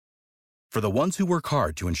For the ones who work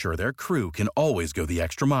hard to ensure their crew can always go the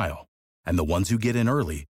extra mile, and the ones who get in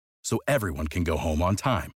early so everyone can go home on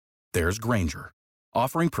time, there's Grainger,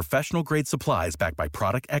 offering professional-grade supplies backed by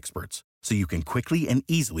product experts so you can quickly and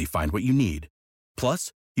easily find what you need.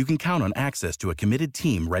 Plus, you can count on access to a committed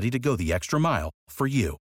team ready to go the extra mile for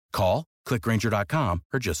you. Call, click Grainger.com,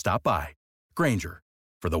 or just stop by. Grainger,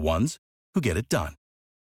 for the ones who get it done.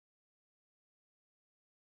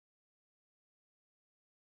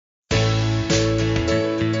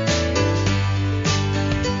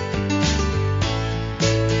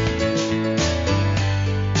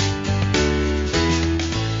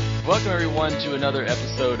 Welcome, everyone, to another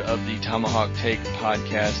episode of the Tomahawk Take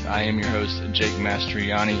podcast. I am your host, Jake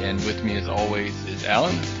Mastriani, and with me, as always, is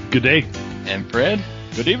Alan. Good day. And Fred.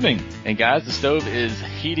 Good evening. And guys, the stove is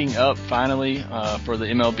heating up finally for the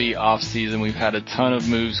MLB offseason. We've had a ton of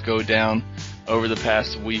moves go down over the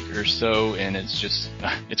past week or so, and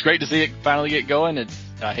it's great to see it finally get going.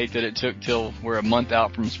 I hate that it took till we're a month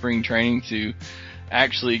out from spring training to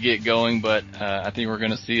actually get going, but I think we're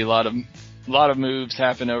going to see a lot of moves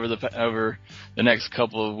happen over the next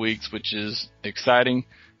couple of weeks, which is exciting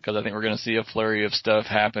because I think we're going to see a flurry of stuff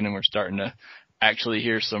happen, and we're starting to actually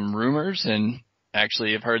hear some rumors, and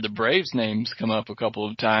actually have heard the Braves names come up a couple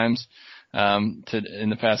of times in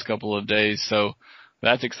the past couple of days. So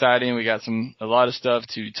that's exciting. We got a lot of stuff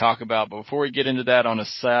to talk about. But before we get into that, on a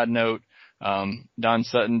sad note, Don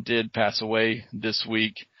Sutton did pass away this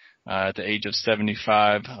week. At the age of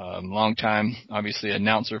 75, long time, obviously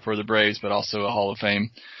announcer for the Braves, but also a Hall of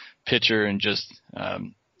Fame pitcher, and just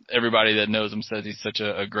everybody that knows him says he's such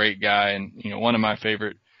a great guy, and one of my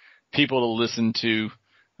favorite people to listen to.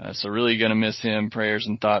 So really going to miss him. Prayers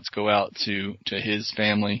and thoughts go out to his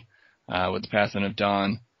family with the passing of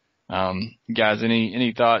Don. Guys,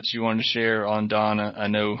 any thoughts you wanted to share on Don? I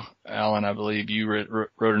know, Alan, I believe you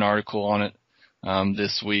wrote an article on it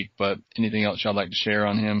this week, but anything else y'all like to share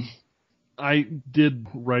on him? I did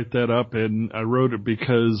write that up, and I wrote it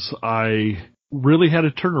because I really had a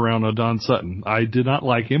turnaround on Don Sutton. I did not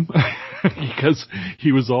like him because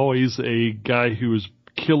he was always a guy who was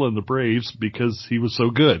killing the Braves because he was so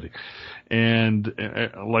good. And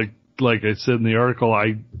like I said in the article,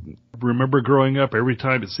 I remember growing up, every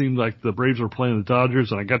time it seemed like the Braves were playing the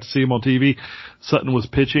Dodgers and I got to see him on TV, Sutton was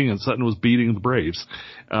pitching and Sutton was beating the Braves.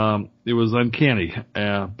 It was uncanny.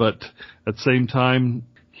 But at the same time,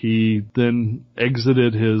 he then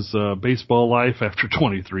exited his baseball life after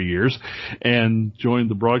 23 years and joined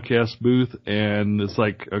the broadcast booth. And it's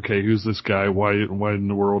like, okay, who's this guy? Why in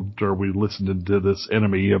the world are we listening to this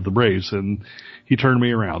enemy of the Braves? And he turned me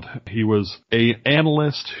around. He was an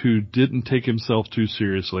analyst who didn't take himself too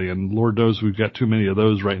seriously. And Lord knows we've got too many of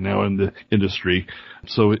those right now in the industry.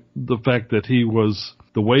 So the fact that he was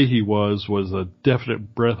the way he was a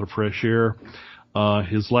definite breath of fresh air.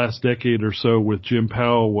 His last decade or so with Jim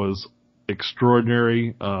Powell was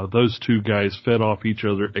extraordinary. Those two guys fed off each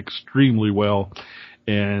other extremely well,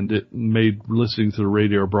 and it made listening to the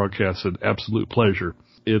radio broadcast an absolute pleasure.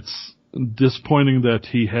 It's disappointing that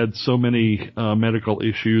he had so many medical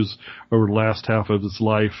issues over the last half of his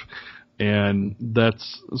life, and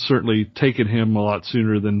that's certainly taken him a lot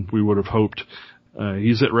sooner than we would have hoped.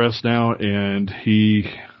 He's at rest now, and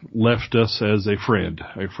he left us as a friend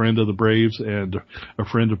of the Braves and a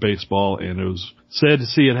friend of baseball, and it was sad to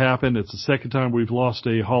see it happen. It's the second time we've lost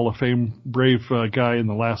a Hall of Fame Brave guy in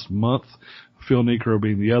the last month, Phil Niekro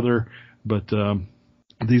being the other, but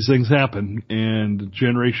these things happen, and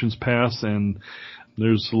generations pass, and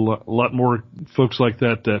there's a lot more folks like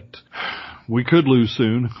that we could lose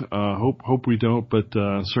soon. Hope we don't, but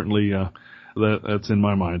certainly that's in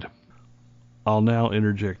my mind. I'll now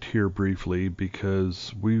interject here briefly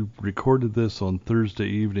because we recorded this on Thursday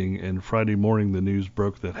evening, and Friday morning the news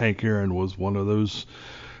broke that Hank Aaron was one of those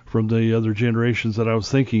from the other generations that I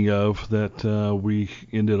was thinking of that we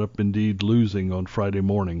ended up indeed losing on Friday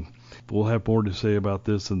morning. We'll have more to say about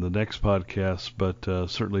this in the next podcast, but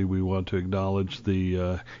certainly we want to acknowledge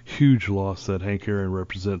the huge loss that Hank Aaron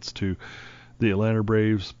represents to the Atlanta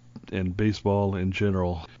Braves and baseball in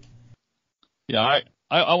general. Yeah,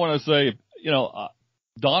 I want to say,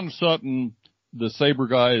 Don Sutton, the Sabre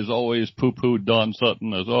guy, has always poo-pooed Don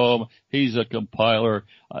Sutton as, he's a compiler.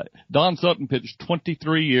 Don Sutton pitched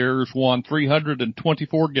 23 years, won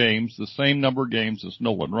 324 games, the same number of games as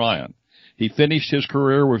Nolan Ryan. He finished his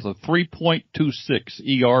career with a 3.26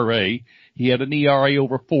 ERA. He had an ERA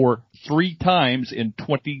over 4 three times in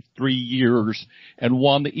 23 years and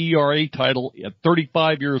won the ERA title at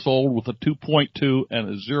 35 years old with a 2.2 and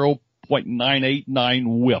a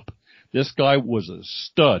 0.989 whip. This guy was a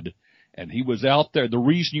stud, and he was out there. The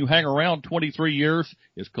reason you hang around 23 years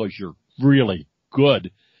is because you're really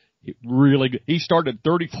good. Really good. He started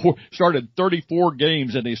 34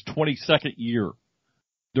 games in his 22nd year.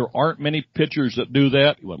 There aren't many pitchers that do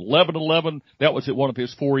that. He went 11-11. That was at one of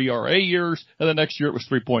his 4 ERA years, and the next year it was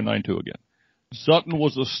 3.92 again. Sutton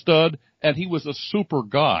was a stud, and he was a super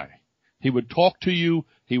guy. He would talk to you.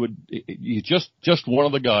 He's just one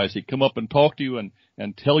of the guys. He'd come up and talk to you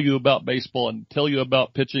and tell you about baseball and tell you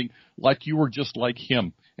about pitching like you were just like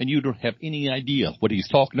him. And you don't have any idea what he's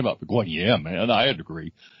talking about. But going, yeah, man, I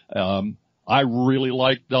agree. I really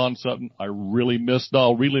liked Don Sutton. I really miss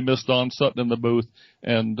Don Sutton in the booth.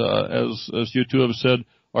 And, as you two have said,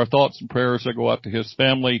 our thoughts and prayers that go out to his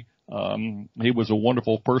family. He was a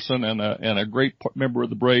wonderful person and a great member of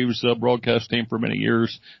the Braves broadcast team for many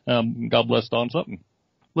years. God bless Don Sutton.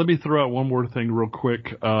 Let me throw out one more thing real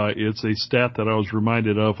quick. It's a stat that I was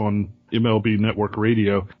reminded of on MLB Network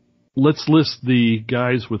Radio. Let's list the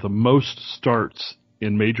guys with the most starts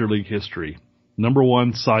in Major League history. Number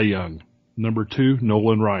 1, Cy Young. Number 2,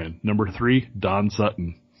 Nolan Ryan. Number 3, Don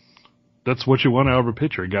Sutton. That's what you want out of a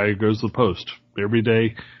pitcher, a guy who goes to the post every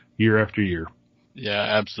day, year after year. Yeah,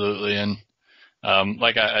 absolutely. And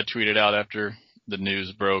like I tweeted out after the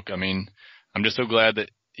news broke, I mean, I'm just so glad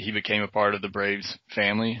that he became a part of the Braves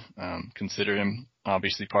family. Consider him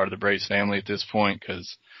obviously part of the Braves family at this point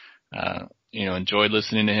because, enjoyed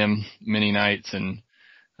listening to him many nights, and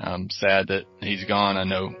sad that he's gone. I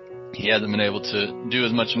know he hasn't been able to do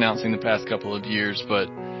as much announcing the past couple of years, but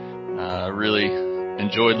really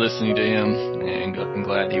enjoyed listening to him, and I'm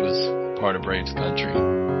glad he was part of Braves country.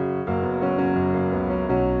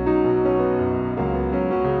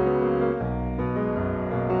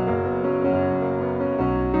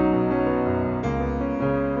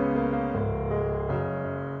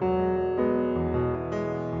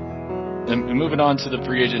 And moving on to the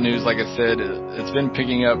free agent news, like I said, it's been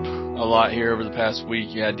picking up a lot here over the past week.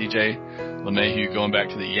 You had DJ LeMahieu going back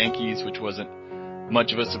to the Yankees, which wasn't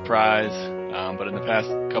much of a surprise. But in the past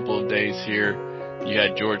couple of days here, you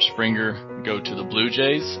had George Springer go to the Blue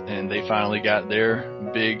Jays, and they finally got their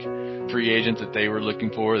big free agent that they were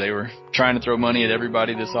looking for. They were trying to throw money at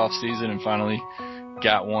everybody this offseason and finally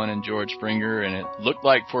got one in George Springer, and it looked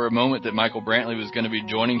like for a moment that Michael Brantley was going to be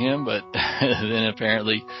joining him, but then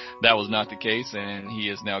apparently that was not the case, and he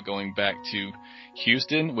is now going back to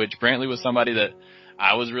Houston, which Brantley was somebody that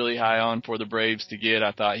I was really high on for the Braves to get.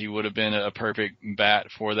 I thought he would have been a perfect bat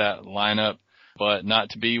for that lineup, but not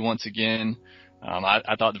to be once again.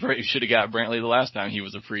 I thought the Braves should have got Brantley the last time he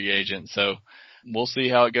was a free agent, so we'll see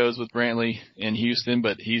how it goes with Brantley in Houston,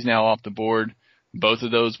 but he's now off the board. Both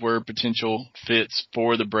of those were potential fits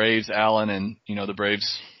for the Braves, Allen, and, the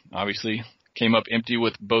Braves obviously came up empty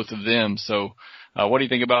with both of them. So, what do you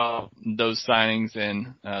think about those signings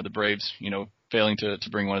and, the Braves, failing to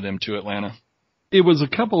bring one of them to Atlanta? It was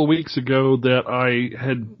a couple of weeks ago that I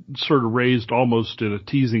had sort of raised almost in a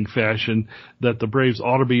teasing fashion that the Braves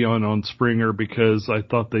ought to be on Springer because I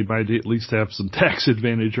thought they might at least have some tax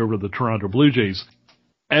advantage over the Toronto Blue Jays.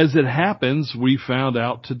 As it happens, we found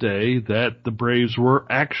out today that the Braves were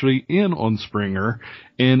actually in on Springer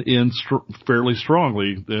and in fairly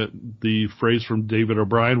strongly. The phrase from David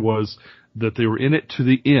O'Brien was that they were in it to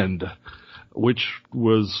the end, which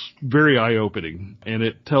was very eye-opening. And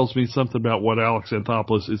it tells me something about what Alex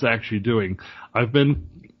Anthopoulos is actually doing. I've been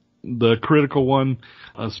the critical one,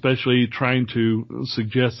 especially trying to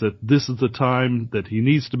suggest that this is the time that he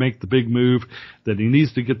needs to make the big move, that he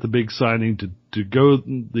needs to get the big signing to go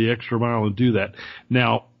the extra mile and do that.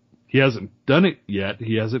 Now, he hasn't done it yet.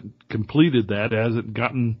 He hasn't completed that, hasn't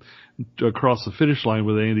gotten across the finish line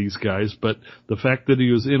with any of these guys, but the fact that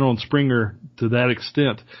he was in on Springer to that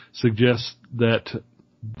extent suggests that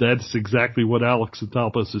that's exactly what Alex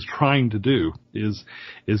Anthopoulos is trying to do, is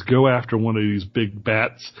go after one of these big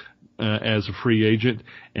bats as a free agent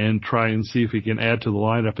and try and see if he can add to the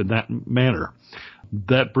lineup in that manner.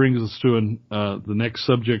 That brings us to the next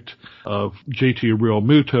subject of JT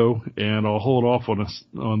Realmuto, and I'll hold off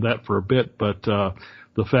on that for a bit, but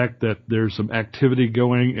the fact that there's some activity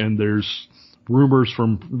going and there's rumors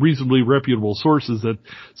from reasonably reputable sources that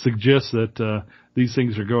suggest that these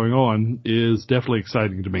things are going on is definitely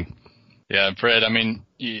exciting to me. Yeah, and Fred,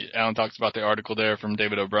 Alan talks about the article there from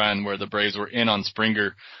David O'Brien where the Braves were in on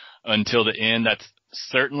Springer until the end. That's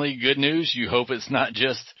certainly good news. You hope it's not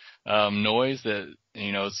just noise that,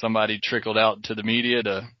 somebody trickled out to the media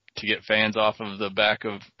to get fans off of the back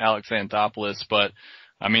of Alex Anthopoulos. But,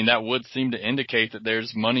 that would seem to indicate that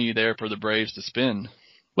there's money there for the Braves to spend.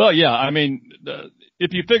 Well, yeah,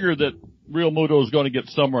 if you figure that Realmuto is going to get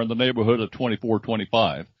somewhere in the neighborhood of 24,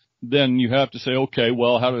 25, then you have to say, okay,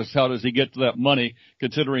 well, how does he get to that money,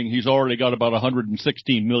 considering he's already got about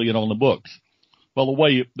 $116 million on the books? Well,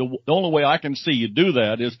 the only way I can see you do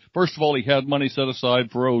that is, first of all, he had money set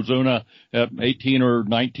aside for Ozuna at 18 or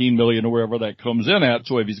 19 million or wherever that comes in at.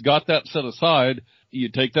 So if he's got that set aside, you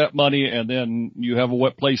take that money and then you have a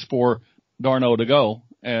wet place for d'Arnaud to go,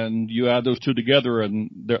 and you add those two together,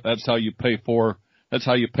 and that's how you pay for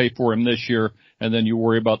him this year, and then you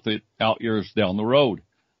worry about the out years down the road.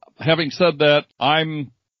 Having said that,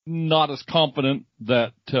 I'm not as confident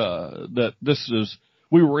that this is.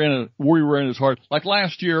 We were in as hard. Like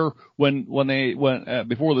last year when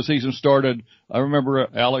before the season started, I remember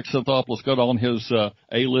Alex Anthopoulos got on his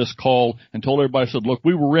A-list call and told everybody, said, look,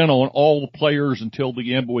 we were in on all the players until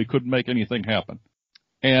the end, but we couldn't make anything happen.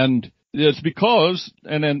 And it's because,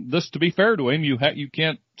 and then this, to be fair to him, you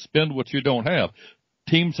can't spend what you don't have.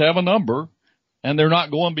 Teams have a number, and they're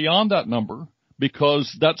not going beyond that number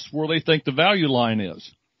because that's where they think the value line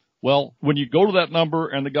is. Well, when you go to that number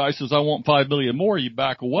and the guy says, I want $5 million more, you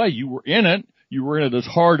back away. You were in it. You were in it as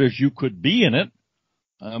hard as you could be in it,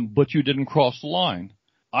 but you didn't cross the line.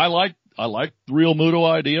 I like the Real Muto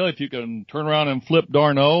idea. If you can turn around and flip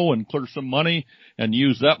d'Arnaud and clear some money and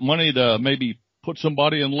use that money to maybe put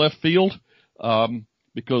somebody in left field,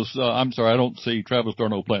 because I'm sorry, I don't see Travis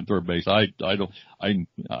d'Arnaud playing third base. I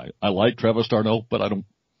like Travis d'Arnaud, but I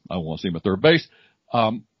want to see him at third base.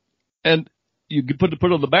 And you could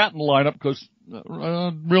put on the batting lineup because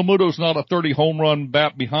Real Muto's not a 30 home run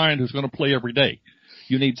bat behind who's going to play every day.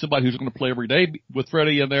 You need somebody who's going to play every day with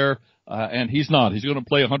Freddie in there, and he's not. He's going to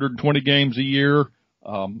play 120 games a year,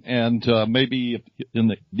 and maybe in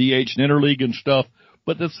the DH and interleague and stuff.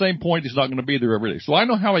 But at the same point, he's not going to be there every day. So I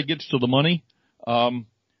know how he gets to the money,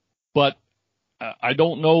 but I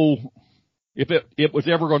don't know if it was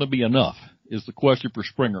ever going to be enough. Is the question for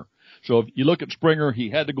Springer. So if you look at Springer, he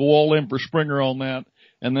had to go all in for Springer on that.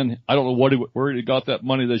 And then I don't know where he got that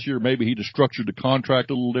money this year. Maybe he just structured the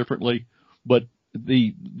contract a little differently. But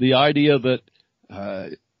the idea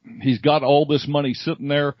that he's got all this money sitting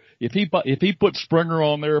there, if he put Springer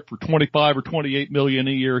on there for 25 or 28 million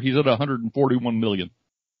a year, he's at 141 million.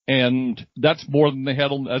 And that's more than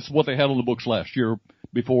that's what they had on the books last year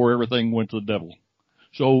before everything went to the devil.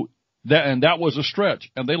 So that was a stretch,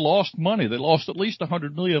 and they lost money. They lost at least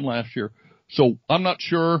 100 million last year. So I'm not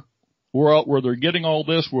sure where they're getting all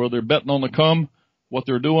this, where they're betting on the come, what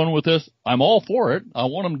they're doing with this. I'm all for it. I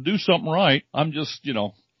want them to do something right. I'm just,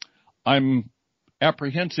 I'm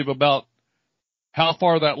apprehensive about how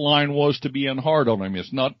far that line was to be in hard on him.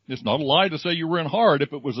 It's not a lie to say you were in hard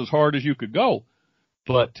if it was as hard as you could go.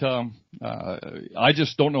 But, I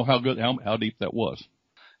just don't know how deep that was.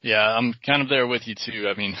 Yeah, I'm kind of there with you too.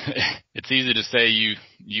 I mean, it's easy to say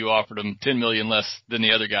you offered him $10 million less than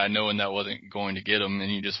the other guy, knowing that wasn't going to get him,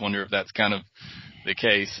 and you just wonder if that's kind of the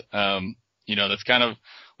case. That's kind of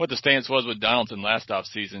what the stance was with Donaldson last off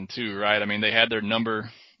season too, right? I mean, they had their number.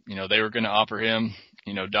 They were going to offer him.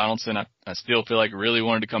 Donaldson, I still feel like really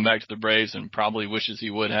wanted to come back to the Braves and probably wishes he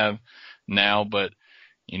would have now, but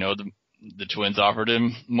the Twins offered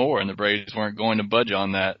him more, and the Braves weren't going to budge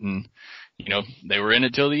on that, and they were in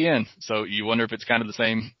it till the end. So you wonder if it's kind of the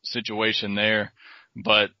same situation there.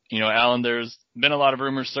 But, Alan, there's been a lot of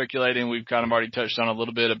rumors circulating. We've kind of already touched on a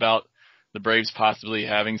little bit about the Braves possibly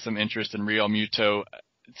having some interest in Real Muto.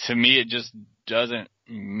 To me, it just doesn't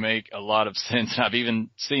make a lot of sense. I've even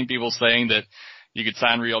seen people saying that you could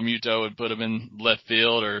sign Real Muto and put him in left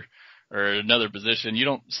field or another position. You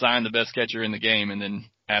don't sign the best catcher in the game and then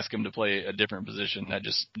ask him to play a different position. That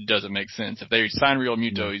just doesn't make sense. If they sign Real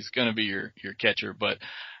Muto, he's going to be your catcher. But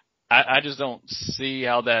I just don't see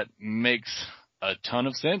how that makes a ton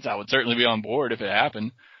of sense. I would certainly be on board if it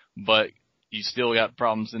happened, but you still got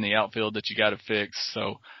problems in the outfield that you got to fix.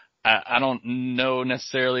 So I don't know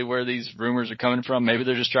necessarily where these rumors are coming from. Maybe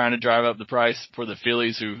they're just trying to drive up the price for the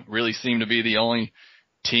Phillies, who really seem to be the only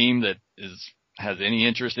team that has any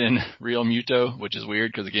interest in Real Muto, which is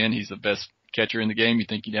weird because, again, he's the best catcher in the game. You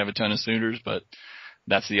think you'd have a ton of suitors, but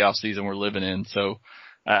that's the off season we're living in. So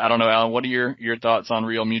I don't know, Alan, what are your thoughts on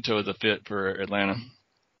Real Muto as a fit for Atlanta?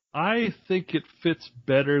 I think it fits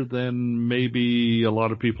better than maybe a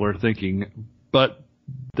lot of people are thinking. But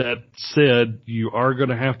that said, you are going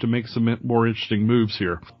to have to make some more interesting moves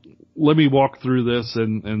here. Let me walk through this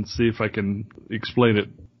and see if I can explain it.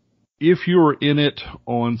 If you're in it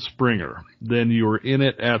on Springer, then you're in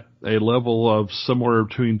it at a level of somewhere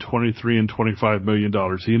between $23 and $25 million.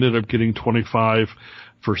 He ended up getting 25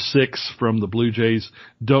 for 6 from the Blue Jays.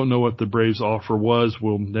 Don't know what the Braves offer was.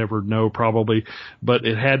 We'll never know probably, but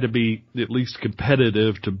it had to be at least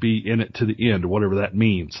competitive to be in it to the end, whatever that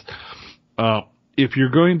means. if you're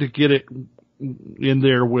going to get it in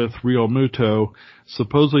there with Real Muto,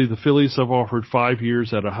 supposedly the Phillies have offered 5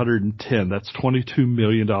 years at $110. That's $22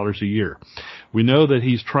 million a year. We know that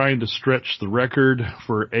he's trying to stretch the record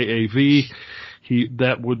for AAV.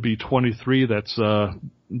 That would be 23. That's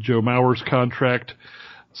Joe Mauer's contract.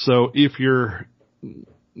 So if you're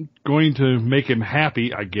going to make him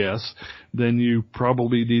happy, I guess, then you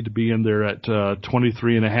probably need to be in there at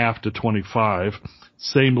 23.5 to 25,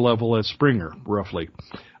 same level as Springer, roughly.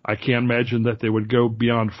 I can't imagine that they would go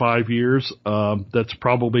beyond 5 years. That's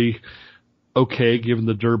probably okay given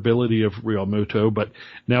the durability of Real Muto, but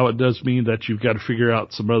now it does mean that you've got to figure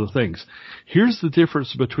out some other things. Here's the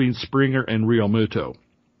difference between Springer and Real Muto.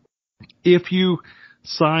 If you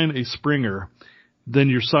sign a Springer, then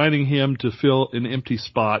you're signing him to fill an empty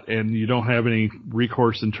spot and you don't have any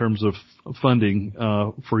recourse in terms of funding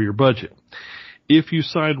for your budget. If you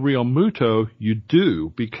sign Real Muto, you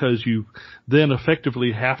do, because you then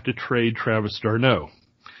effectively have to trade Travis d'Arnaud.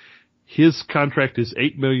 His contract is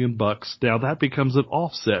 $8 million. Now that becomes an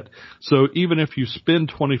offset. So even if you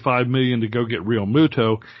spend $25 million to go get Real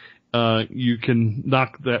Muto, you can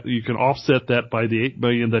offset that by the $8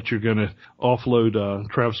 million that you're going to offload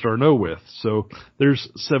Travis d'Arnaud with. So there's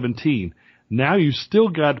 17. Now you still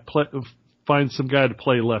got to find some guy to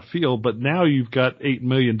play left field, but now you've got $8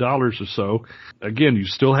 million or so. Again, you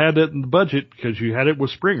still had it in the budget because you had it with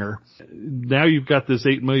Springer. Now you've got this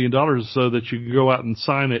 $8 million or so that you can go out and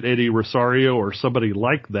sign at Eddie Rosario or somebody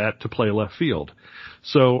like that to play left field.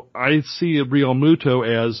 So I see Real Muto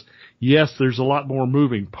as, yes, there's a lot more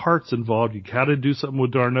moving parts involved. You got to do something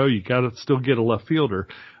with d'Arnaud. You got to still get a left fielder.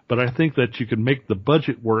 But I think that you can make the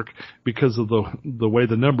budget work because of the way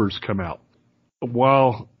the numbers come out.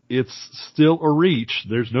 While it's still a reach,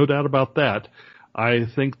 there's no doubt about that. I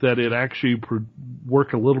think that it actually would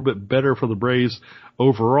work a little bit better for the Braves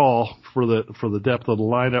overall for the depth of the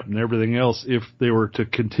lineup and everything else if they were to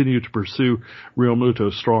continue to pursue Real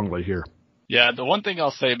Muto strongly here. Yeah, the one thing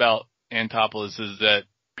I'll say about Anthopoulos is that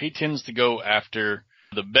he tends to go after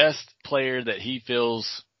the best player that he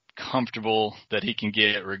feels comfortable that he can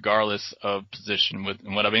get regardless of position.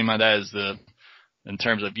 And what I mean by that is in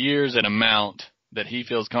terms of years and amount that he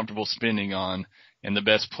feels comfortable spending on and the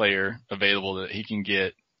best player available that he can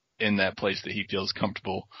get in that place that he feels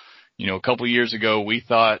comfortable. You know, a couple of years ago, we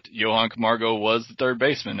thought Johan Camargo was the third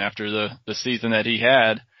baseman after the season that he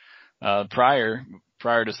had prior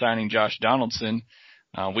to signing Josh Donaldson.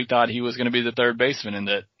 We thought he was going to be the third baseman and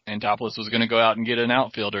that Anthopoulos was going to go out and get an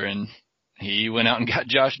outfielder, and he went out and got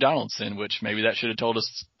Josh Donaldson, which maybe that should have told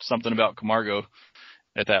us something about Camargo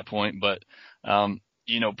at that point. But,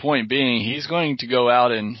 point being, he's going to go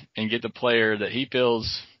out and get the player that he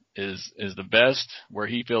feels is the best, where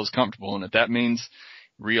he feels comfortable. And if that means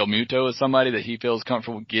Real Muto is somebody that he feels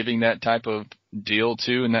comfortable giving that type of deal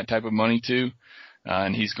to and that type of money to,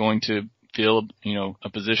 and he's going to fill, a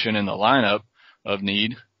position in the lineup of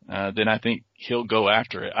need, then I think he'll go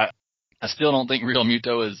after it. I still don't think Real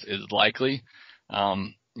Muto is likely.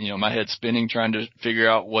 My head's spinning trying to figure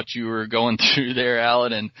out what you were going through there,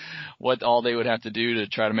 Alan, and what all they would have to do to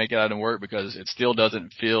try to make it out and work, because it still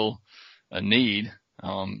doesn't feel a need.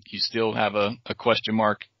 You still have a question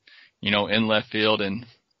mark, in left field, and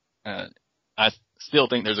I still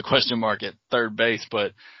think there's a question mark at third base,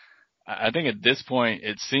 but I think at this point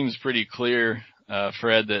it seems pretty clear,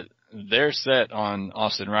 Fred, that they're set on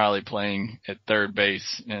Austin Riley playing at third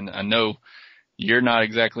base. And I know you're not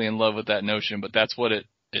exactly in love with that notion, but that's what it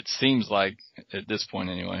seems like at this point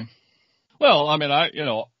anyway. Well, I mean, I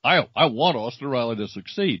want Austin Riley to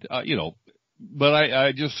succeed, but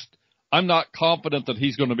I'm not confident that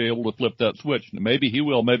he's going to be able to flip that switch. Maybe he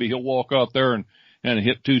will. Maybe he'll walk out there and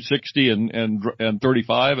hit 260 and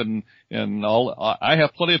 35 and all. I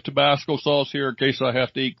have plenty of Tabasco sauce here in case I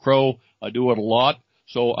have to eat crow. I do it a lot.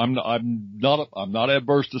 So I'm not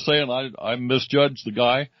adverse to saying I misjudged the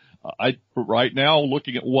guy. Right now,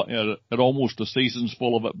 looking at almost a season's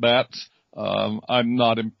full of at bats, I'm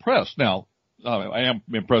not impressed. Now, I am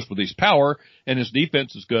impressed with his power and his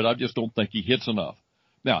defense is good. I just don't think he hits enough.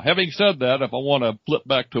 Now, having said that, if I want to flip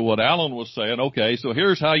back to what Alan was saying, okay, so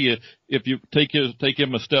here's how if you take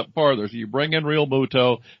him a step farther. So you bring in Real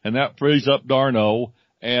Muto and that frees up d'Arnaud,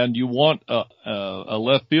 and you want a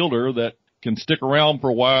left fielder that can stick around for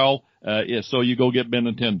a while, so you go get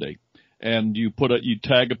Benintendi. And you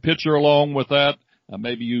tag a pitcher along with that.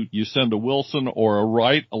 Maybe you send a Wilson or a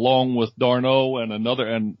Wright along with d'Arnaud and another,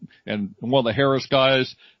 and one of the Harris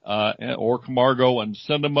guys, or Camargo, and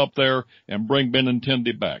send them up there and bring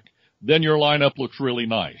Benintendi back. Then your lineup looks really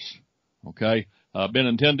nice. Okay?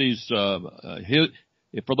 Benintendi's,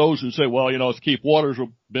 for those who say, well, it's Keith Waters or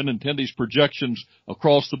Benintendi's projections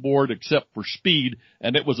across the board except for speed,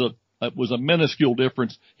 and it was a minuscule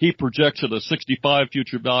difference. He projects at a 65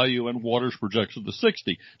 future value and Waters projects at the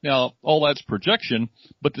 60. Now, all that's projection,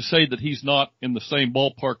 but to say that he's not in the same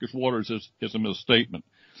ballpark as Waters is a misstatement.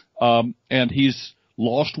 And he's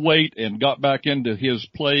lost weight and got back into his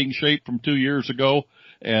playing shape from 2 years ago.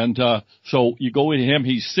 And, so you go into him,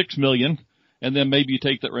 he's $6 million, and then maybe you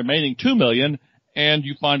take that remaining $2 million and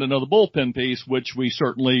you find another bullpen piece, which we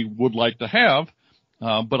certainly would like to have.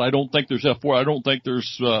 But I don't think there's F4. I don't think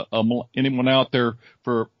there's anyone out there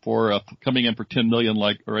for coming in for 10 million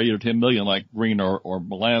or 8 or 10 million like Green or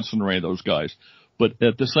Melanson or any of those guys. But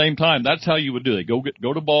at the same time, that's how you would do it.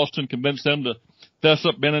 Go to Boston, convince them to fess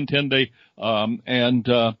up Benintendi, and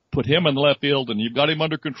put him in the left field, and you've got him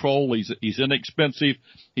under control. He's inexpensive.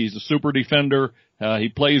 He's a super defender. He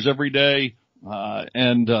plays every day,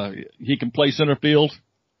 and he can play center field.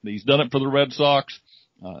 He's done it for the Red Sox.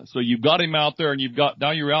 So you've got him out there, and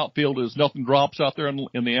now your outfield is nothing drops out there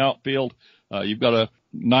in the outfield. You've got a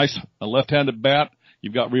nice left-handed bat.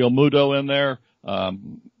 You've got Real Muto in there.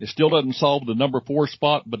 It still doesn't solve the number 4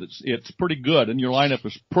 spot, but it's pretty good, and your lineup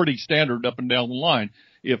is pretty standard up and down the line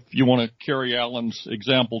if you want to carry Allen's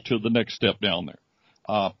example to the next step down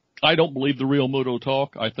there. I don't believe the Real Muto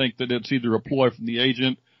talk. I think that it's either a ploy from the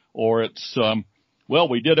agent or it's well,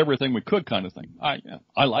 we did everything we could kind of thing.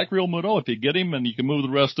 I like Real Muto. If you get him and you can move the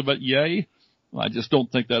rest of it, yay. I just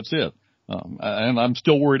don't think that's it. And I'm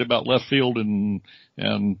still worried about left field and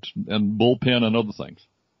bullpen and other things.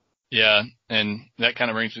 Yeah, and that kind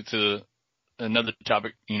of brings me to another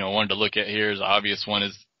topic, wanted to look at here is the obvious one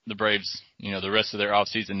is the Braves, the rest of their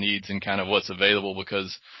offseason needs and kind of what's available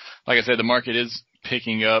because, like I said, the market is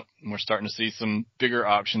picking up and we're starting to see some bigger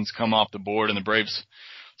options come off the board, and the Braves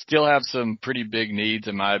still have some pretty big needs,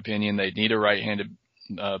 in my opinion. They need a right-handed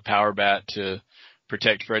power bat to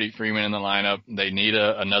protect Freddie Freeman in the lineup. They need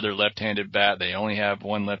another left-handed bat. They only have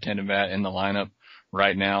one left-handed bat in the lineup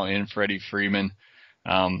right now in Freddie Freeman.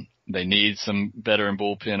 They need some veteran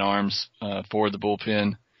bullpen arms for the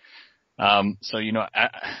bullpen. So,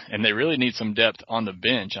 and they really need some depth on the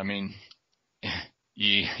bench. I mean,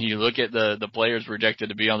 you look at the players projected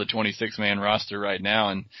to be on the 26-man roster right now,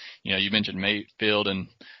 and, you mentioned Mayfield and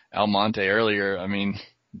Almonte earlier. I mean,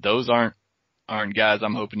 those aren't guys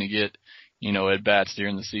I'm hoping to get, at bats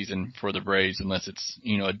during the season for the Braves unless it's,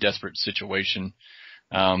 a desperate situation,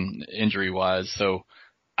 injury-wise. So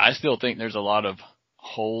I still think there's a lot of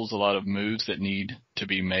holes, a lot of moves that need to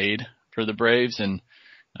be made for the Braves, and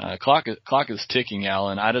clock is ticking,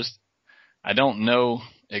 Alan. I don't know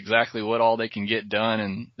exactly what all they can get done,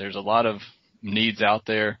 and there's a lot of needs out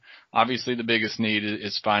there. Obviously, the biggest need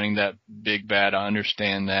is finding that big bat. I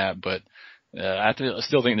understand that, but I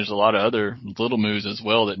still think there's a lot of other little moves as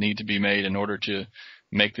well that need to be made in order to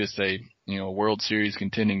make this a World Series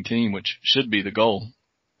contending team, which should be the goal.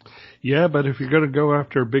 Yeah, but if you're going to go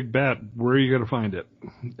after a big bat, where are you going to find it?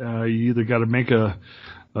 You either got to make a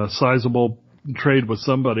sizable trade with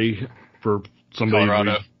somebody for somebody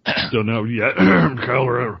Colorado. We don't know yet,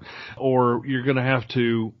 Colorado, or you're going to have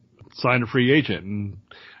to sign a free agent. And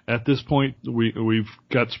at this point, we've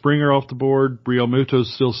got Springer off the board. Real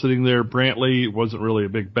Muto's still sitting there. Brantley wasn't really a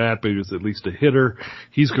big bat, but he was at least a hitter.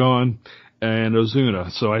 He's gone. And Ozuna.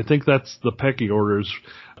 So I think that's the pecking orders.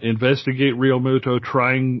 Investigate Real Muto,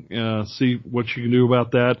 try and see what you can do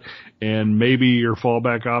about that, and maybe your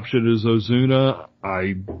fallback option is Ozuna.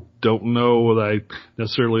 I don't know that I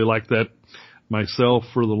necessarily like that myself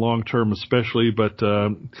for the long term especially, but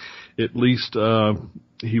at least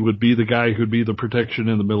he would be the guy who'd be the protection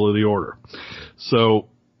in the middle of the order. So,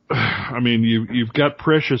 I mean, you've got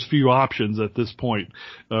precious few options at this point,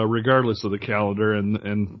 regardless of the calendar,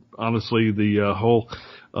 and honestly, the whole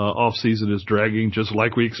off season is dragging just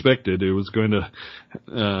like we expected it was going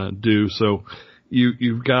to do. So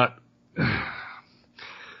you've got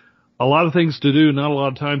a lot of things to do, not a lot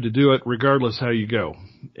of time to do it, regardless how you go.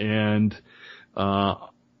 And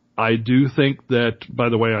I do think that, by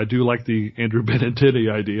the way, I do like the Andrew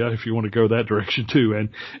Benintendi idea if you want to go that direction too.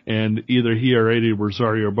 And either he or Eddie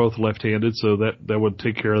Rosario are both left-handed, so that would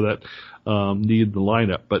take care of that need in the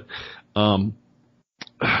lineup. But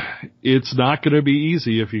it's not going to be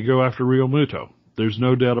easy if you go after Real Muto. There's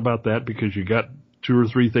no doubt about that, because you got 2 or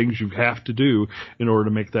 3 things you have to do in order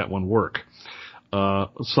to make that one work.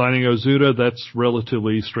 Signing Ozuna, that's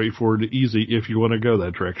relatively straightforward and easy if you want to go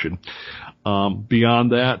that direction.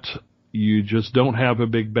 Beyond that, you just don't have a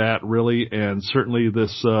big bat really, and certainly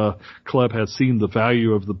this club has seen the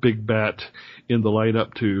value of the big bat in the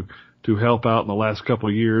lineup to help out in the last couple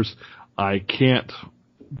of years. I can't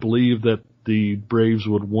believe that the Braves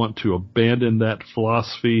would want to abandon that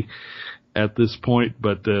philosophy at this point,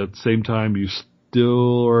 but at the same time, you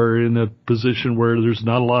still are in a position where there's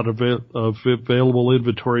not a lot of available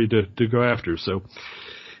inventory to go after. So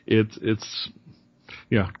it's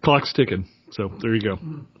clock's ticking. So there you go.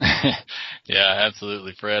 Yeah,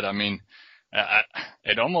 absolutely, Fred. I mean,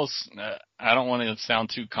 it almost, I don't want to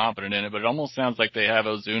sound too confident in it, but it almost sounds like they have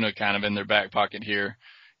Ozuna kind of in their back pocket here.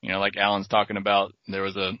 Like Alan's talking about, there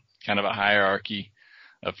was a kind of a hierarchy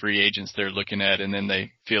of free agents they're looking at, and then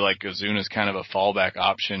they feel like Ozuna's kind of a fallback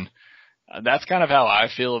option. That's kind of how I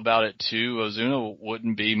feel about it too. Ozuna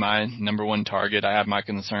wouldn't be my number one target. I have my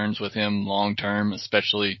concerns with him long term,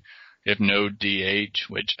 especially if no DH,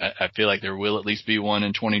 which I feel like there will at least be one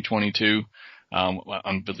in 2022.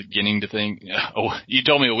 I'm beginning to think, you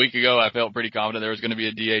told me a week ago I felt pretty confident there was going to be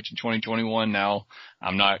a DH in 2021. Now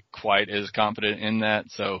I'm not quite as confident in that.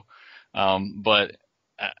 So, but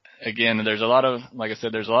again, there's a lot of, like I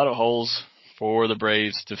said, there's a lot of holes for the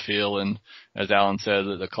Braves to fill. And as Alan said,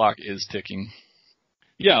 the clock is ticking.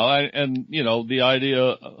 Yeah. The idea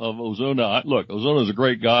of Ozuna, look, Ozuna's a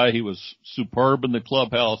great guy. He was superb in the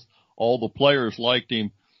clubhouse. All the players liked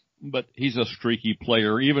him. But he's a streaky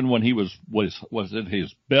player. Even when he was at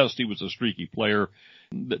his best, he was a streaky player.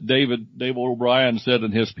 David O'Brien said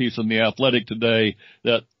in his piece in The Athletic today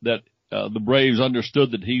that the Braves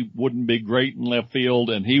understood that he wouldn't be great in left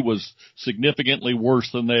field, and he was significantly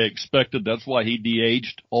worse than they expected. That's why he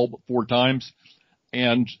DH'd all but 4 times.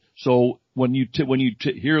 And so when you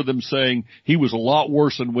hear them saying he was a lot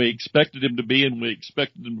worse than we expected him to be and we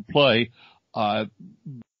expected him to play,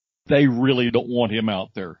 they really don't want him out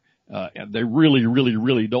there. And they really, really,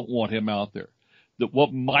 really don't want him out there. That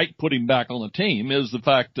what might put him back on the team is the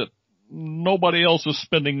fact that nobody else is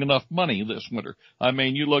spending enough money this winter. I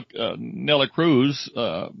mean, you look, Nelly Cruz,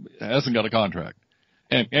 hasn't got a contract.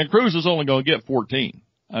 And Cruz is only going to get 14.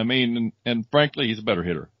 I mean, and frankly, he's a better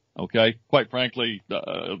hitter. Okay. Quite frankly,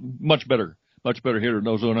 much better hitter than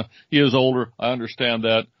Ozuna. He is older. I understand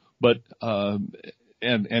that, but,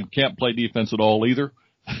 and can't play defense at all either.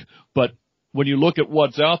 But when you look at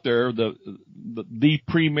what's out there, the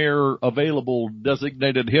premier available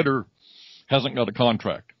designated hitter hasn't got a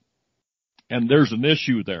contract. And there's an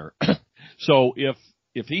issue there. So if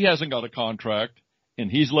he hasn't got a contract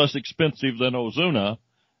and he's less expensive than Ozuna,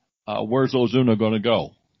 where's Ozuna going to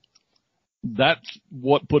go? That's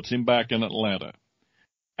what puts him back in Atlanta.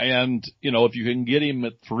 And, if you can get him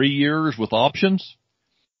at 3 years with options,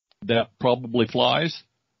 that probably flies.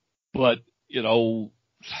 But,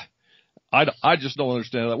 I just don't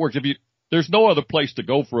understand how that works. There's no other place to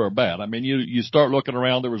go for a bat. I mean, you start looking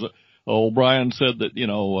around. There was O'Brien said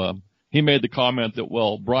that, he made the comment that,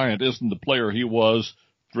 well, Bryant isn't the player he was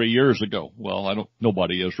 3 years ago. Well,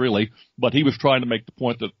 nobody is really, but he was trying to make the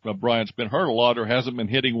point that Bryant's been hurt a lot or hasn't been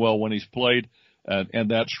hitting well when he's played.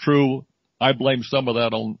 And that's true. I blame some of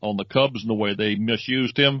that on the Cubs and the way they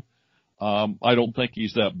misused him. I don't think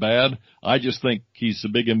he's that bad. I just think he's a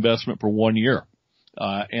big investment for 1 year.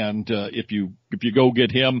 If you go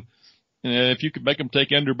get him, if you could make him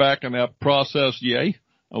take Ender back in that process, yay.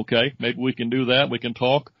 Okay. Maybe we can do that. We can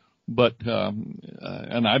talk, but,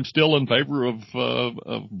 and I'm still in favor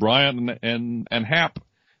of Bryant and Happ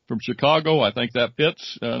from Chicago. I think that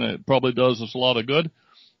fits and it probably does us a lot of good,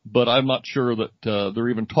 but I'm not sure that, they're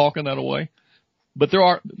even talking that away. But there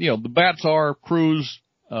are, the bats are Cruz,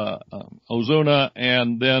 Ozuna,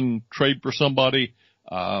 and then trade for somebody.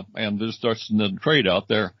 And there's starts a trade out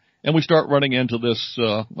there. And we start running into this,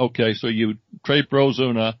 okay, so you trade for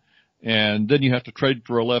Ozuna, and then you have to trade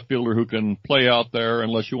for a left fielder who can play out there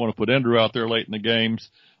unless you want to put Ender out there late in the games.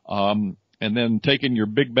 And then taking your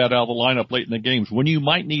big bat out of the lineup late in the games when you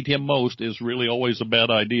might need him most is really always a bad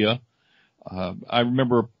idea. I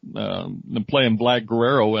remember, them playing Vlad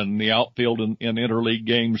Guerrero in the outfield in interleague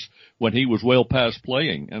games when he was well past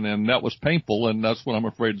playing. And then that was painful, and that's what I'm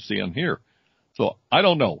afraid to see him here. So I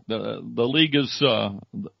don't know. The league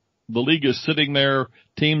is sitting there.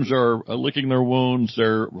 Teams are licking their wounds.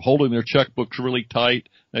 They're holding their checkbooks really tight,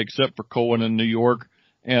 except for Cohen in New York.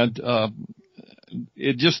 And,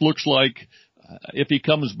 it just looks like if he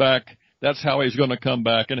comes back, that's how he's going to come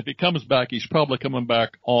back. And if he comes back, he's probably coming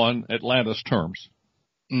back on Atlanta's terms.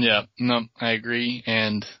 Yeah, no, I agree.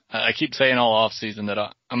 And I keep saying all off season that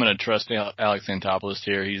I'm going to trust Alex Anthopoulos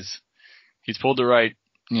here. He's pulled the right,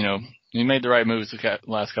 he made the right moves the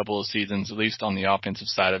last couple of seasons, at least on the offensive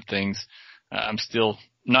side of things. I'm still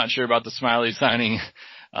not sure about the Smiley signing,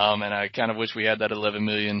 and I kind of wish we had that $11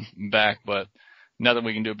 million back, but nothing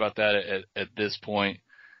we can do about that at this point.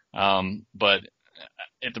 But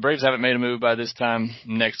if the Braves haven't made a move by this time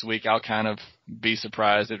next week, I'll kind of be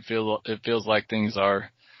surprised. It feels like things are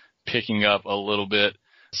picking up a little bit.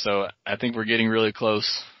 So I think we're getting really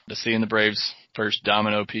close to seeing the Braves' first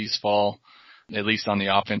domino piece fall, at least on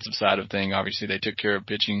the offensive side of things. Obviously, they took care of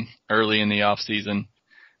pitching early in the offseason.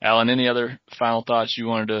 Alan, any other final thoughts you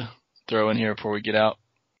wanted to throw in here before we get out?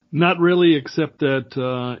 Not really, except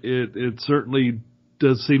that it certainly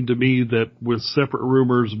does seem to me that with separate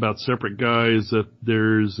rumors about separate guys, that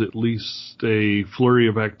there's at least a flurry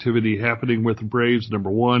of activity happening with the Braves, number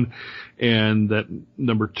one, and that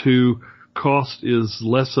number two, cost is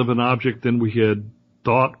less of an object than we had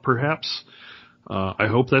thought, perhaps. I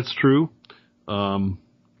hope that's true.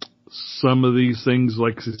 Some of these things,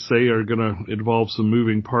 like I say, are going to involve some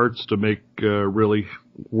moving parts to make really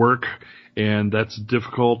work, and that's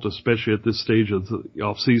difficult, especially at this stage of the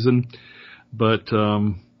off season. But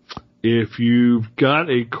if you've got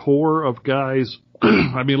a core of guys,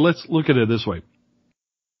 I mean, let's look at it this way.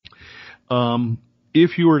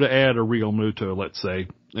 If you were to add a Real Muto, let's say,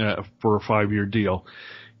 for a 5-year deal,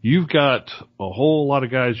 you've got a whole lot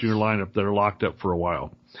of guys in your lineup that are locked up for a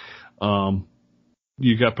while.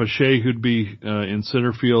 You got Pache, who'd be in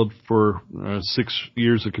center field for 6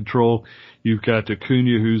 years of control. You've got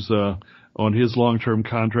Acuna, who's on his long-term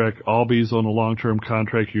contract. Albies on a long-term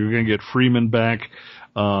contract. You're going to get Freeman back.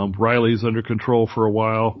 Riley's under control for a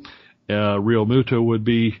while. Real Muto would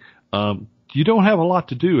be. You don't have a lot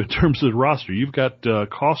to do in terms of the roster. You've got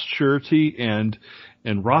cost surety and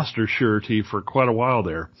roster surety for quite a while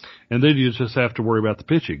there, and then you just have to worry about the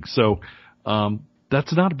pitching. So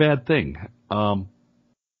that's not a bad thing.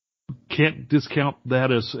 Can't discount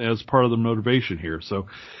that as part of the motivation here. So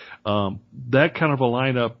that kind of a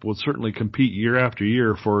lineup will certainly compete year after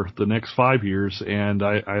year for the next 5 years, and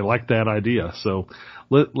I like that idea. So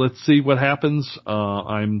let's see what happens.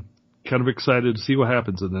 I'm kind of excited to see what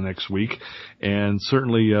happens in the next week, and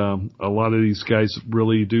certainly a lot of these guys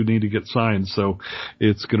really do need to get signed, so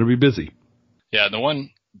it's going to be busy. Yeah, the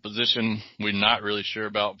one position we're not really sure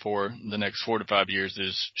about for the next 4 to 5 years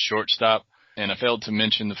is shortstop. And I failed to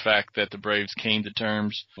mention the fact that the Braves came to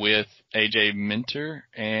terms with A.J. Minter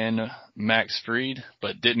and Max Fried,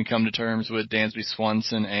 but didn't come to terms with Dansby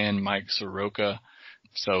Swanson and Mike Soroka.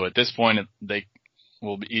 So at this point, they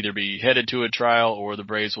will either be headed to a trial or the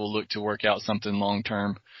Braves will look to work out something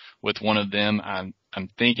long-term with one of them. I'm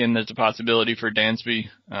thinking there's a possibility for Dansby,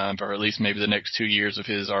 for at least maybe the next 2 years of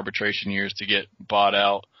his arbitration years to get bought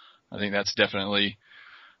out. I think that's definitely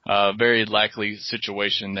very likely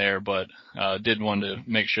situation there, but did want to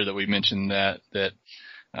make sure that we mentioned that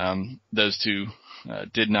those two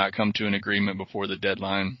did not come to an agreement before the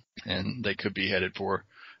deadline, and they could be headed for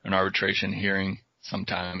an arbitration hearing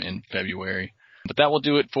sometime in February. But that will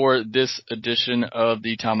do it for this edition of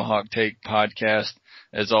the Tomahawk Take podcast.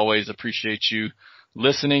 As always, appreciate you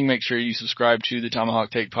listening. Make sure you subscribe to the Tomahawk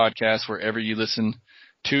Take podcast wherever you listen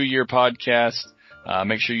to your podcast.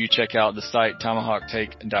 Make sure you check out the site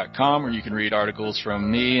tomahawktake.com, where you can read articles from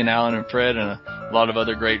me and Alan and Fred and a lot of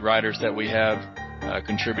other great writers that we have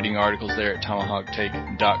contributing articles there at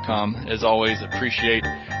tomahawktake.com. As always, appreciate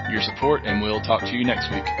your support, and we'll talk to you next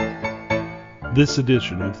week. This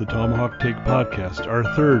edition of the Tomahawk Take podcast, our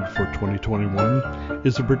third for 2021,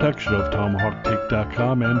 is a production of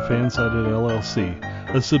tomahawktake.com and Fansided LLC,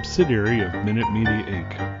 a subsidiary of Minute Media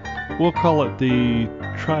Inc. We'll call it the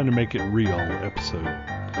Trying to Make It Real episode.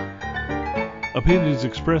 Opinions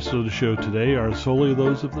expressed on the show today are solely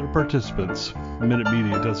those of the participants. Minute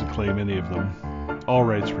Media doesn't claim any of them. All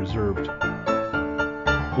rights reserved.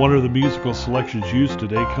 One of the musical selections used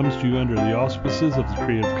today comes to you under the auspices of the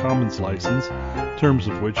Creative Commons license, terms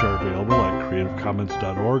of which are available at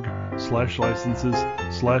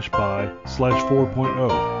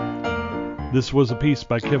creativecommons.org/licenses/by/4.0. This was a piece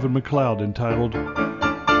by Kevin MacLeod entitled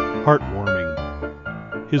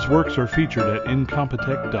Heartwarming. His works are featured at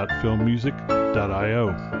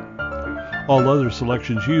incompetech.filmmusic.io. All other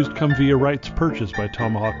selections used come via rights purchased by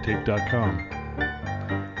tomahawktake.com.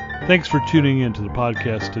 Thanks for tuning in to the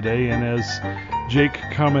podcast today, and as Jake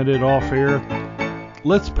commented off air,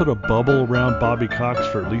 let's put a bubble around Bobby Cox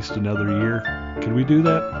for at least another year. Can we do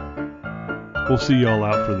that? We'll see y'all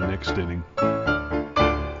out for the next inning.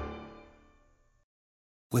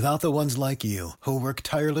 Without the ones like you, who work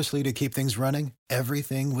tirelessly to keep things running,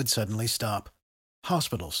 everything would suddenly stop.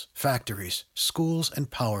 Hospitals, factories, schools,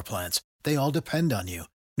 and power plants, they all depend on you.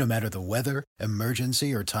 No matter the weather,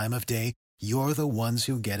 emergency, or time of day, you're the ones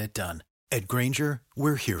who get it done. At Grainger,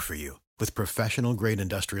 we're here for you with professional-grade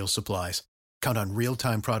industrial supplies. Count on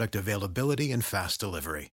real-time product availability and fast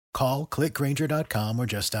delivery. Call, click Grainger.com, or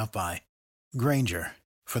just stop by. Grainger,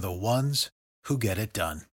 for the ones who get it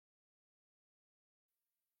done.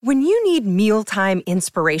 When you need mealtime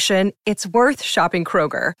inspiration, it's worth shopping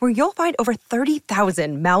Kroger, where you'll find over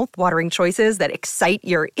 30,000 mouth-watering choices that excite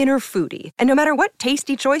your inner foodie. And no matter what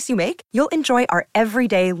tasty choice you make, you'll enjoy our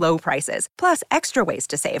everyday low prices, plus extra ways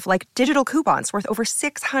to save, like digital coupons worth over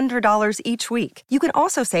 $600 each week. You can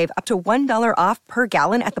also save up to $1 off per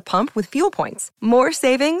gallon at the pump with fuel points. More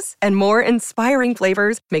savings and more inspiring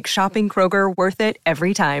flavors make shopping Kroger worth it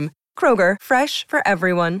every time. Kroger, fresh for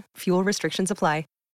everyone. Fuel restrictions apply.